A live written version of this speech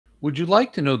Would you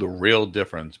like to know the real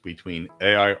difference between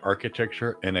AI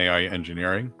architecture and AI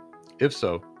engineering? If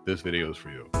so, this video is for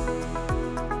you.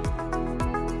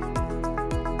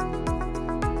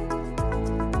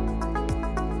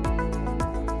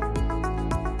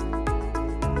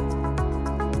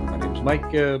 My name is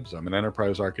Mike Gibbs. I'm an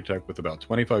enterprise architect with about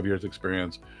 25 years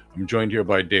experience. I'm joined here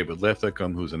by David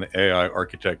Linthicum, who's an AI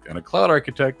architect and a cloud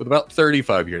architect with about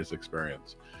 35 years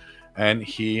experience. And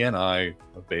he and I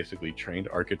have basically trained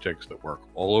architects that work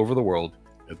all over the world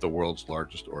at the world's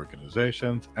largest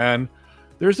organizations. And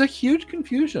there's a huge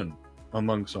confusion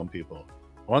among some people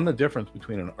on the difference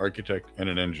between an architect and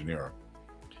an engineer.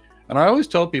 And I always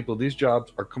tell people these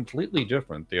jobs are completely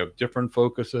different. They have different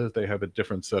focuses. They have a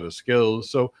different set of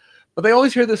skills. But they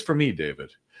always hear this from me,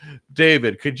 David.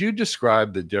 David, could you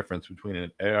describe the difference between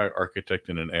an AI architect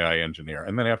and an AI engineer?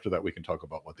 And then after that, we can talk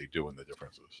about what they do and the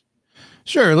differences.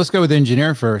 Sure. Let's go with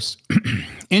engineer first.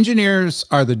 Engineers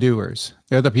are the doers.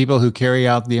 They're the people who carry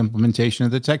out the implementation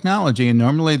of the technology. And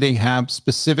normally they have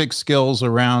specific skills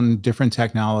around different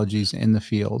technologies in the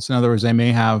fields. In other words, they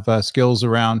may have skills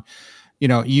around,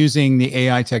 using the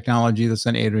AI technology that's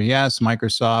on AWS,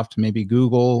 Microsoft, maybe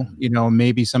Google,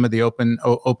 maybe some of the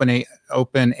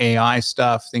open AI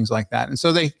stuff, things like that. And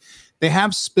so they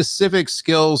have specific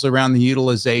skills around the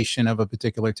utilization of a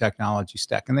particular technology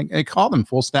stack, and they call them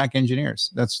full stack engineers.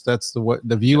 That's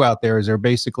the view out there is they're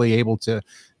basically able to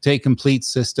take complete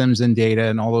systems and data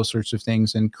and all those sorts of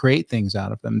things and create things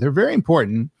out of them. They're very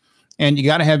important, and you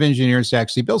got to have engineers to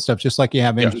actually build stuff, just like you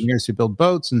have engineers who build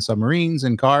boats and submarines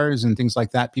and cars and things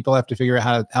like that. People have to figure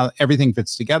out how everything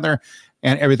fits together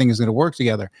and everything is going to work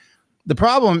together. The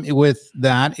problem with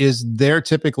that is they're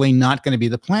typically not going to be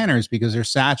the planners because they're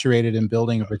saturated in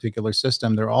building a particular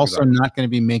system. They're also not going to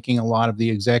be making a lot of the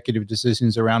executive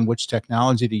decisions around which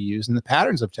technology to use and the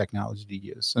patterns of technology to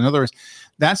use. So in other words,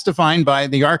 that's defined by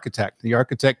the architect. The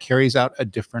architect carries out a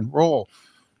different role.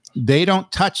 They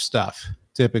don't touch stuff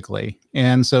typically.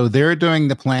 And so they're doing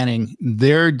the planning,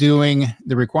 they're doing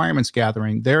the requirements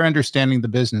gathering, they're understanding the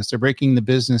business, they're breaking the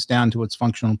business down to its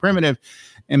functional primitive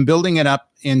and building it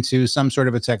up into some sort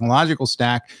of a technological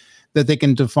stack that they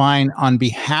can define on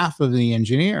behalf of the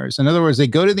engineers. In other words, they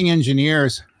go to the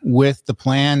engineers with the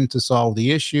plan to solve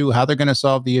the issue, how they're going to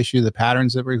solve the issue, the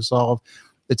patterns that we solve,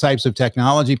 the types of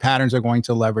technology patterns they're going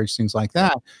to leverage, things like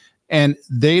that. And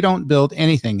they don't build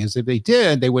anything. As if they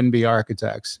did, they wouldn't be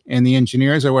architects. And the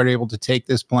engineers are able to take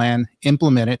this plan,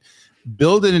 implement it,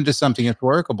 build it into something that's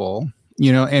workable,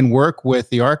 and work with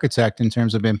the architect in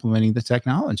terms of implementing the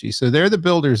technology. So they're the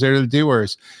builders, they're the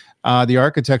doers. The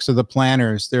architects are the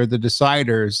planners, they're the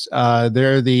deciders,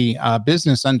 they're the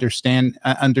business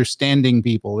understanding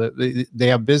people. They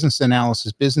have business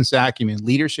analysis, business acumen,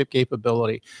 leadership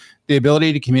capability, the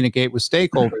ability to communicate with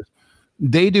stakeholders.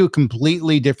 They do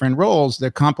completely different roles. They're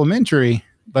complementary,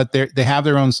 but they have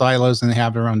their own silos and they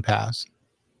have their own paths.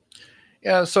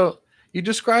 Yeah, so you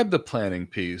described the planning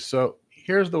piece. So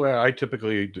here's the way I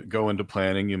typically go into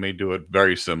planning. You may do it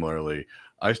very similarly.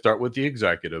 I start with the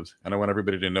executives, and I want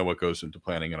everybody to know what goes into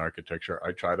planning and architecture.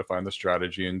 I try to find the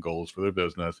strategy and goals for their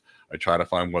business. I try to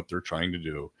find what they're trying to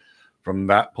do. From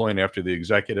that point, after the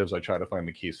executives, I try to find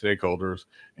the key stakeholders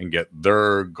and get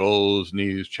their goals,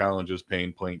 needs, challenges,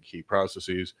 pain point, key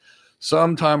processes.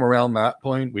 Sometime around that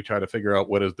point, we try to figure out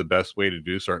what is the best way to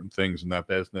do certain things in that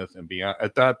business. And beyond,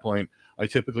 at that point, I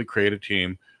typically create a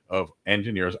team of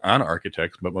engineers and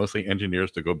architects, but mostly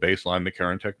engineers to go baseline the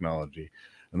current technology.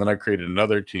 And then I created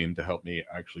another team to help me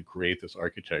actually create this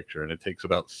architecture. And it takes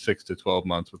about 6 to 12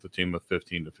 months with a team of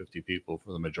 15 to 50 people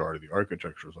for the majority of the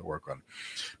architectures I work on.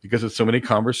 Because it's so many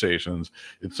conversations,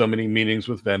 it's so many meetings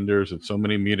with vendors, it's so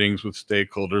many meetings with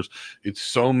stakeholders, it's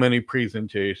so many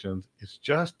presentations, it's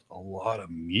just a lot of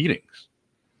meetings.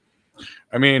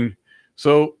 I mean,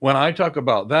 so when I talk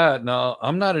about that, now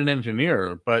I'm not an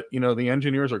engineer, but the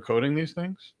engineers are coding these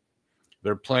things.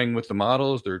 They're playing with the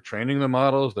models, they're training the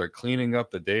models, they're cleaning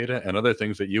up the data and other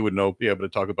things that you would be able to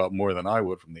talk about more than I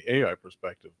would from the AI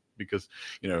perspective, because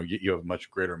you have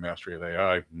much greater mastery of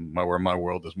AI, where my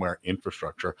world is more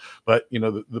infrastructure. But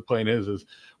the point is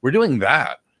we're doing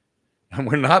that and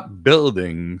we're not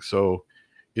building, so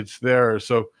it's there.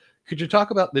 So could you talk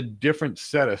about the different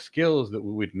set of skills that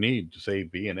we would need to, say,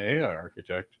 be an AI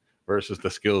architect versus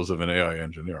the skills of an AI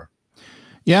engineer?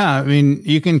 Yeah, I mean,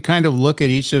 you can kind of look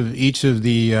at each of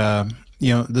the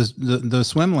the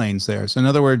swim lanes there. So in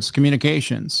other words,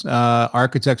 communications.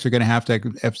 Architects are going to have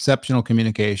exceptional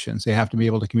communications. They have to be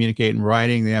able to communicate in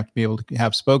writing. They have to be able to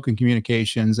have spoken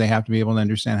communications. They have to be able to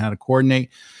understand how to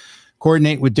coordinate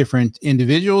coordinate with different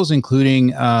individuals,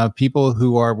 including people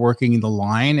who are working the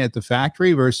line at the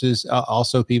factory versus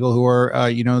also people who are,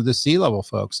 you know, the C-level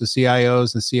folks, the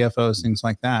CIOs, the CFOs, things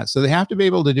like that. So they have to be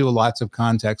able to do lots of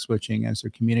context switching as they're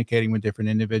communicating with different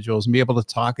individuals and be able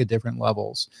to talk at different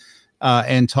levels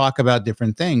and talk about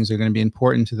different things that are going to be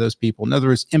important to those people. In other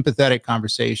words, empathetic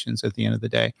conversations at the end of the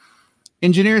day.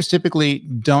 Engineers typically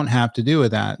don't have to do with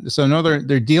that. So no,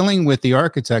 they're dealing with the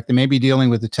architect. They may be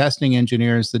dealing with the testing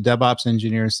engineers, the DevOps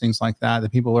engineers, things like that, the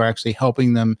people who are actually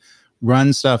helping them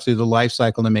run stuff through the life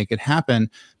cycle to make it happen.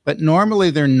 But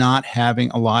normally they're not having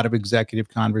a lot of executive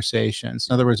conversations.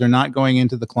 In other words, they're not going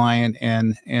into the client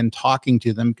and talking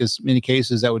to them, because in many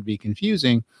cases that would be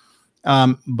confusing.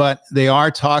 But they are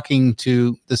talking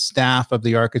to the staff of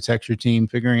the architecture team,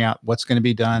 figuring out what's going to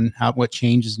be done, what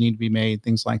changes need to be made,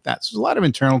 things like that. So there's a lot of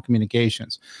internal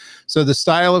communications. So the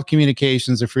style of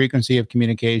communications, the frequency of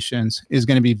communications is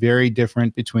going to be very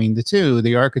different between the two.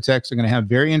 The architects are going to have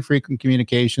very infrequent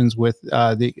communications with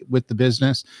the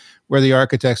business, where the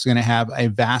architects are going to have a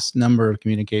vast number of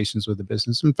communications with the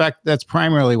business. In fact, that's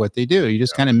primarily what they do. You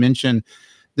just kind of mention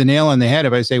the nail on the head.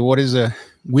 If I say, what does a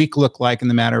week look like in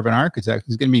the matter of an architect?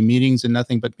 It's going to be meetings and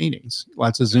nothing but meetings.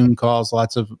 Lots of Zoom calls,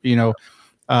 lots of, you know,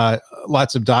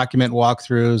 lots of document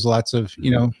walkthroughs, lots of,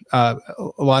 you know,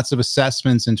 lots of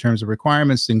assessments in terms of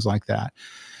requirements, things like that.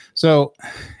 So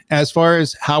as far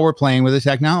as how we're playing with the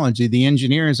technology, the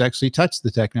engineers actually touch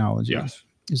the technology. Yes.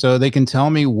 So they can tell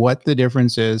me what the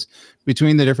difference is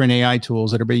between the different AI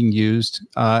tools that are being used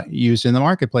in the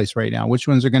marketplace right now. Which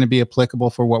ones are going to be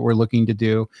applicable for what we're looking to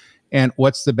do, and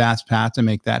what's the best path to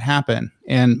make that happen.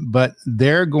 But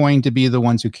they're going to be the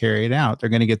ones who carry it out. They're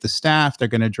going to get the staff. They're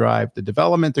going to drive the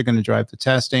development. They're going to drive the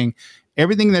testing,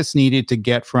 everything that's needed to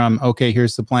get from, okay,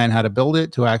 here's the plan, how to build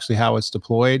it, to actually how it's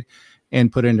deployed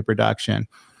and put into production.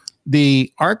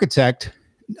 The architect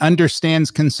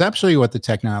understands conceptually what the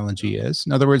technology is.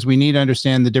 In other words, we need to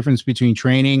understand the difference between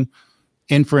training,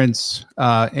 inference,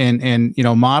 and you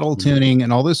know, model tuning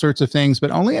and all those sorts of things, but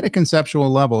only at a conceptual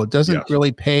level. It doesn't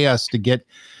really pay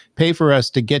for us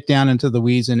to get down into the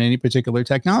weeds in any particular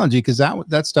technology, because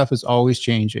that stuff is always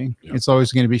changing. It's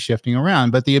always going to be shifting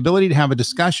around. But the ability to have a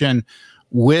discussion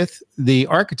with the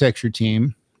architecture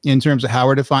team in terms of how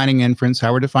we're defining inference,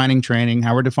 how we're defining training,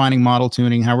 how we're defining model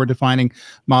tuning, how we're defining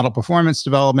model performance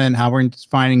development, how we're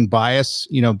defining bias,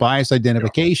 you know, bias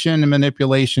identification and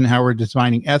manipulation, how we're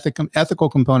defining ethical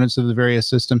components of the various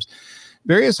systems,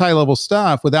 various high-level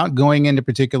stuff without going into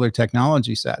particular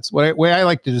technology sets. Way I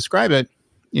like to describe it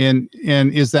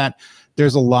is that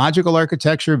there's a logical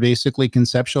architecture, basically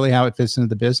conceptually how it fits into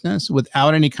the business,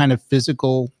 without any kind of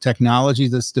physical technology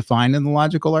that's defined in the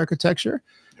logical architecture.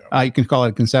 You can call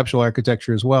it conceptual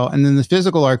architecture as well. And then the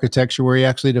physical architecture, where you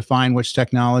actually define which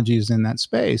technology is in that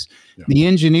space. The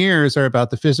engineers are about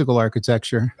the physical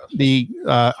architecture. The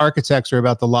architects are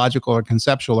about the logical or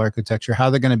conceptual architecture, how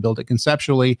they're going to build it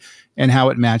conceptually and how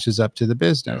it matches up to the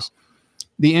business.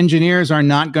 The engineers are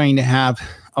not going to have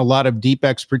a lot of deep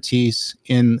expertise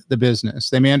in the business.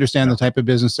 They may understand the type of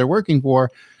business they're working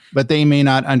for, but they may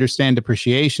not understand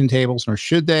depreciation tables, nor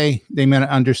should they. They may not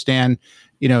understand,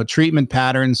 you know, treatment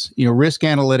patterns, you know, risk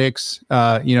analytics,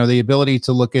 you know, the ability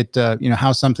to look at, you know,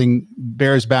 how something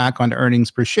bears back on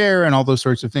earnings per share and all those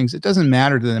sorts of things. It doesn't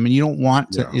matter to them, and you don't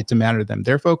want it to matter to them.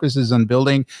 Their focus is on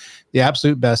building the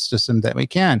absolute best system that we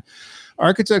can.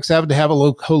 Architects have to have a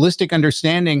holistic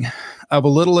understanding of a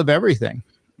little of everything.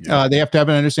 They have to have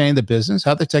an understanding of the business,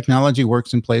 how the technology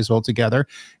works and plays well together,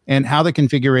 and how the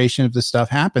configuration of the stuff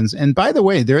happens. And by the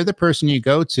way, they're the person you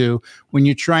go to when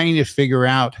you're trying to figure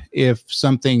out if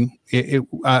something, to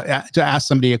ask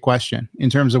somebody a question in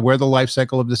terms of where the life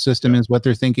cycle of the system is, what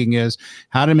their thinking is,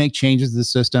 how to make changes to the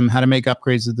system, how to make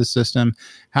upgrades to the system,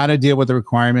 how to deal with the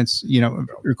requirements, you know,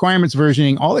 requirements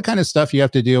versioning, all the kind of stuff you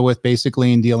have to deal with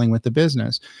basically in dealing with the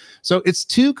business. So it's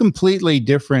two completely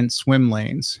different swim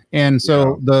lanes. And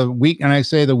so the week, and I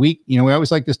say the week, you know, we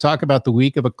always like to talk about the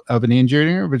week of an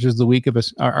engineer, which is the week of an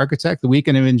architect. The week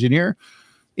of an engineer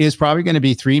is probably going to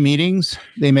be 3 meetings.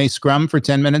 They may scrum for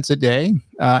 10 minutes a day,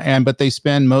 but they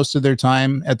spend most of their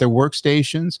time at their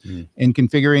workstations in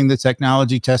configuring the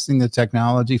technology, testing the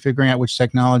technology, figuring out which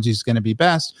technology is going to be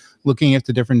best, looking at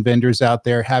the different vendors out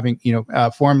there, having, you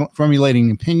know, formulating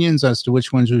opinions as to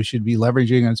which ones we should be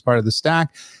leveraging as part of the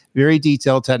stack. Very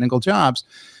detailed technical jobs.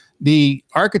 The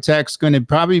architect's going to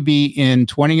probably be in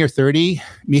 20 or 30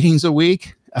 meetings a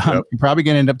week. You're probably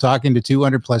going to end up talking to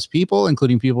 200 plus people,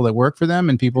 including people that work for them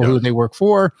and people who they work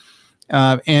for.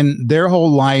 And their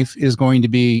whole life is going to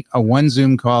be a one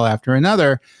Zoom call after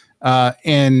another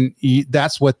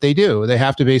That's what they do. They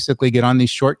have to basically get on these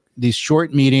short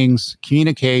meetings,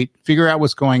 communicate, figure out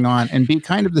what's going on, and be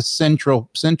kind of the central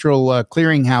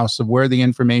clearinghouse of where the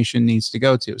information needs to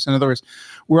go to. So in other words,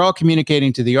 we're all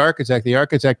communicating to the architect. The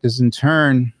architect is in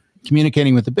turn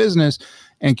communicating with the business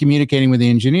and communicating with the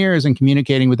engineers and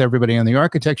communicating with everybody on the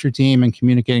architecture team and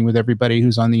communicating with everybody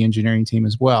who's on the engineering team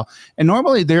as well. And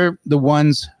normally they're the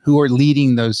ones who are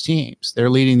leading those teams.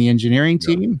 They're leading the engineering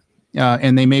team.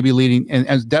 And they may be leading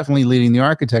and definitely leading the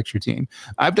architecture team.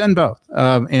 I've done both.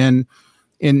 And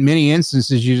in many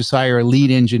instances, you just hire a lead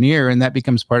engineer and that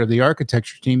becomes part of the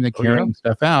architecture team that carrying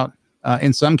stuff out.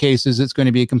 In some cases, it's going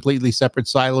to be a completely separate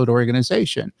siloed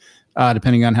organization,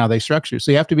 depending on how they structure.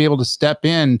 So you have to be able to step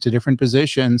into different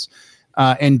positions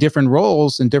and different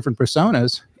roles and different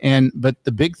personas. But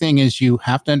the big thing is you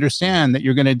have to understand that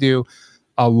you're going to do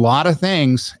a lot of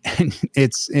things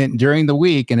and during the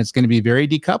week, and it's going to be very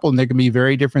decoupled, and there can be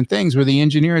very different things where the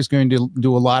engineer is going to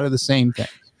do a lot of the same things.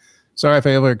 Sorry if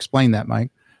I ever explained that,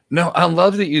 Mike. No, I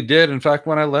love that you did. In fact,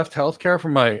 when I left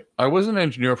healthcare I was an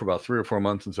engineer for about 3 or 4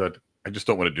 months and said, I just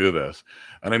don't want to do this.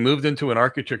 And I moved into an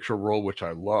architectural role, which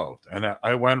I loved. And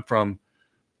I went from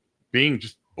being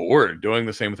just bored, doing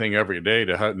the same thing every day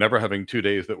to never having 2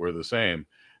 days that were the same.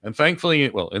 And thankfully,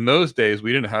 well, in those days,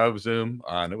 we didn't have Zoom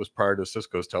on. It was prior to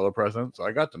Cisco's telepresence. So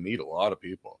I got to meet a lot of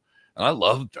people. And I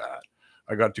loved that.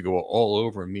 I got to go all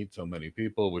over and meet so many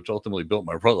people, which ultimately built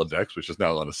my Rolodex, which is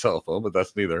now on a cell phone, but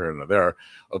that's neither here nor there,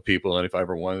 of people. And if I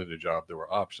ever wanted a job, there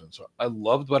were options. So I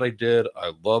loved what I did.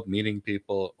 I loved meeting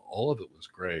people. All of it was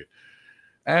great.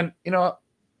 And,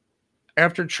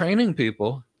 after training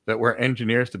people that were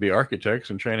engineers to be architects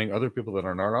and training other people that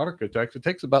are not architects, it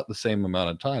takes about the same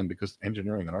amount of time because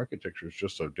engineering and architecture is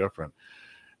just so different.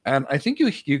 And I think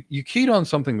you keyed on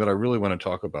something that I really want to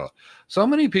talk about. So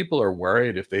many people are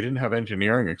worried if they didn't have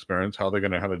engineering experience, how they're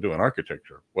going to know how to do an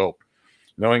architecture. Well,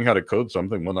 knowing how to code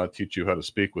something will not teach you how to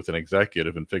speak with an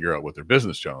executive and figure out what their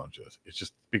business challenge is. It's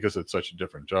just because it's such a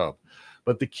different job.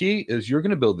 But the key is you're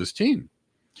going to build this team.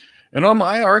 And on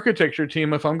my architecture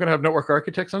team, if I'm going to have network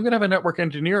architects, I'm going to have a network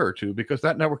engineer or two, because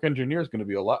that network engineer is going to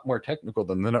be a lot more technical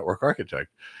than the network architect.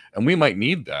 And we might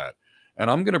need that. And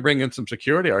I'm going to bring in some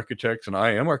security architects, and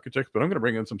I am architects, but I'm going to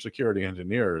bring in some security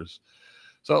engineers.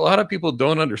 So a lot of people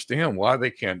don't understand why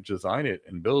they can't design it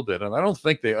and build it. And I don't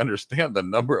think they understand the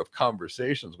number of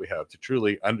conversations we have to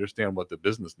truly understand what the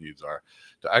business needs are,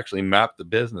 to actually map the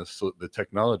business, the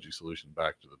technology solution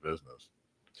back to the business.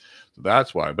 So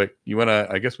that's why. But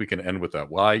I guess we can end with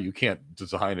that. Why you can't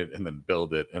design it and then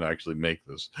build it and actually make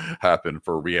this happen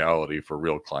for reality, for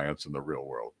real clients in the real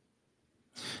world.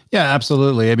 Yeah,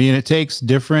 absolutely. I mean, it takes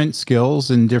different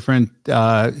skills and different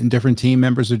team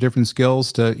members with different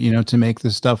skills to, to make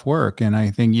this stuff work. And I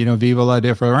think, viva la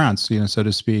difference, so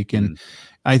to speak. And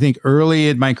I think early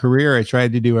in my career, I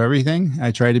tried to do everything.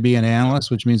 I tried to be an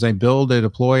analyst, which means I build, I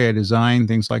deploy, I design,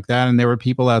 things like that. And there were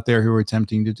people out there who were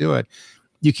attempting to do it.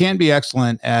 You can be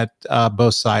excellent at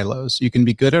both silos. You can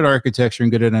be good at architecture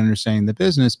and good at understanding the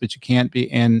business, but you can't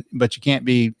be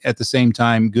at the same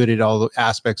time good at all the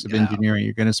aspects of engineering.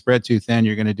 You're going to spread too thin.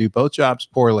 You're going to do both jobs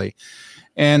poorly.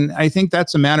 And I think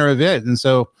that's a matter of it. And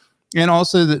so, and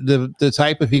also the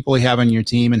type of people you have on your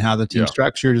team and how the team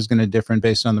structured is going to differ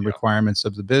based on the requirements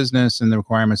of the business and the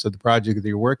requirements of the project that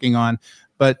you're working on.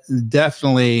 But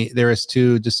definitely there is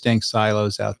two distinct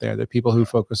silos out there. There are people who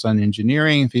focus on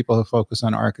engineering, people who focus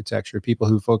on architecture, people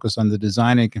who focus on the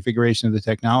design and configuration of the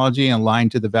technology and align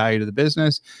to the value to the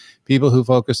business, people who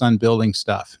focus on building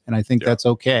stuff. And I think that's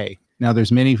okay. Now,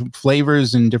 there's many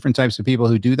flavors and different types of people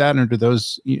who do that under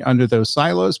those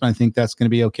silos, but I think that's going to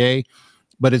be okay.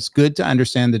 But it's good to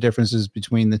understand the differences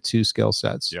between the two skill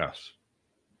sets. Yes.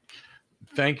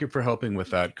 Thank you for helping with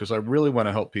that, because I really want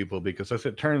to help people, because as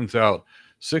it turns out,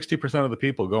 60% of the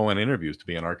people go in interviews to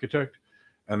be an architect,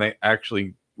 and they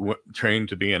actually trained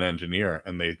to be an engineer,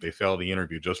 and they fail the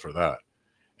interview just for that.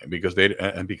 And because they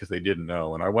didn't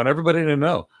know. And I want everybody to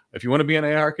know, if you want to be an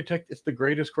AI architect, it's the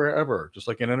greatest career ever. Just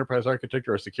like an enterprise architect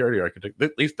or a security architect.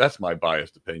 At least that's my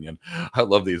biased opinion. I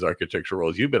love these architecture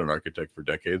roles. You've been an architect for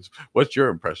decades. What's your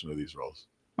impression of these roles?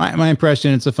 My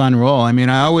impression, it's a fun role. I mean,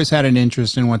 I always had an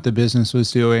interest in what the business was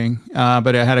doing,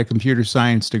 but I had a computer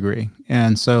science degree.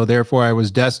 And so therefore I was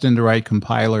destined to write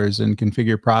compilers and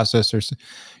configure processors,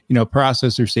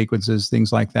 processor sequences,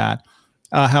 things like that.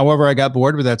 However, I got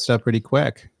bored with that stuff pretty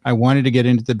quick. I wanted to get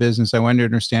into the business. I wanted to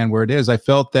understand where it is. I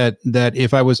felt that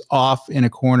if I was off in a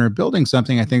corner building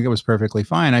something, I think it was perfectly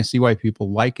fine. I see why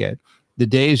people like it. The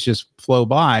days just flow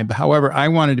by. But however, I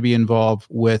wanted to be involved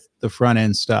with the front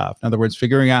end stuff. In other words,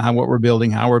 figuring out what we're building,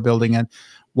 how we're building it,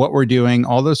 what we're doing,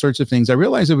 all those sorts of things. I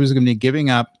realized I was going to be giving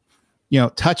up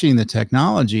touching the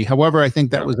technology. However, I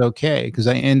think that was okay because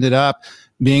I ended up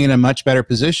being in a much better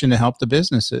position to help the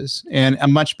businesses, and a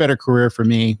much better career for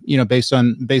me, based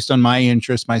on my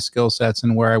interests, my skill sets,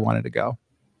 and where I wanted to go.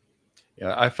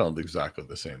 Yeah, I found exactly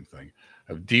the same thing.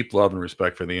 I have deep love and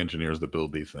respect for the engineers that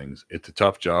build these things. It's a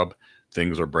tough job.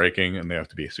 Things are breaking and they have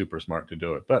to be super smart to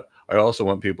do it. But I also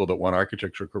want people that want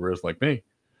architecture careers like me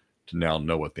to now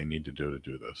know what they need to do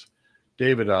this.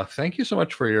 David, thank you so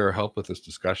much for your help with this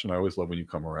discussion. I always love when you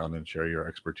come around and share your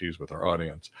expertise with our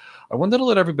audience. I wanted to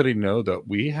let everybody know that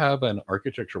we have an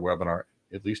architecture webinar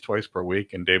at least twice per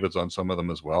week, and David's on some of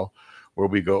them as well, where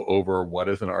we go over what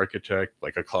is an architect,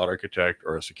 like a cloud architect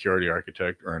or a security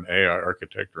architect or an AI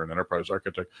architect or an enterprise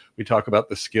architect. We talk about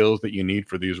the skills that you need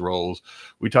for these roles.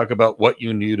 We talk about what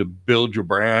you need to build your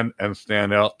brand and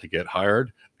stand out to get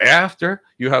hired after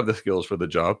you have the skills for the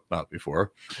job, not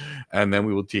before. And then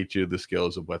we will teach you the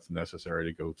skills of what's necessary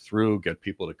to go through, get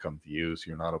people to come to you so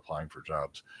you're not applying for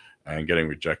jobs and getting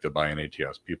rejected by an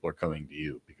ATS. People are coming to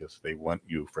you because they want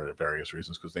you for various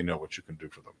reasons, because they know what you can do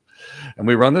for them. And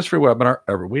we run this free webinar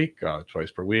every week, twice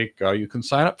per week. You can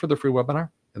sign up for the free webinar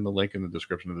in the link in the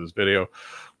description of this video.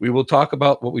 We will talk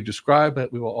about what we described,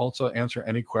 but we will also answer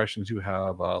any questions you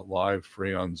have live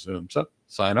free on Zoom. So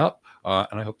sign up,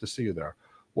 and I hope to see you there.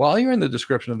 While you're in the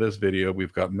description of this video,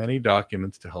 we've got many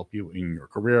documents to help you in your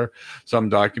career. Some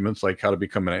documents like how to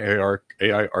become an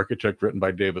AI architect written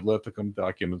by David Linthicum,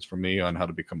 documents from me on how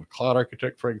to become a cloud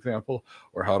architect, for example,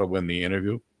 or how to win the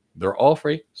interview. They're all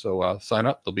free, so sign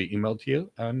up. They'll be emailed to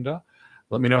you, and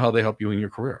let me know how they help you in your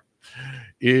career.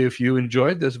 If you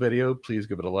enjoyed this video, please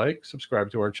give it a like, subscribe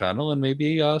to our channel, and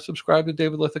maybe subscribe to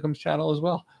David Linthicum's channel as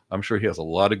well. I'm sure he has a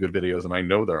lot of good videos, and I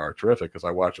know they are terrific because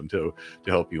I watch them too,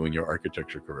 to help you in your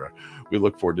architecture career. We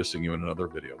look forward to seeing you in another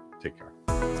video. Take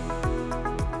care.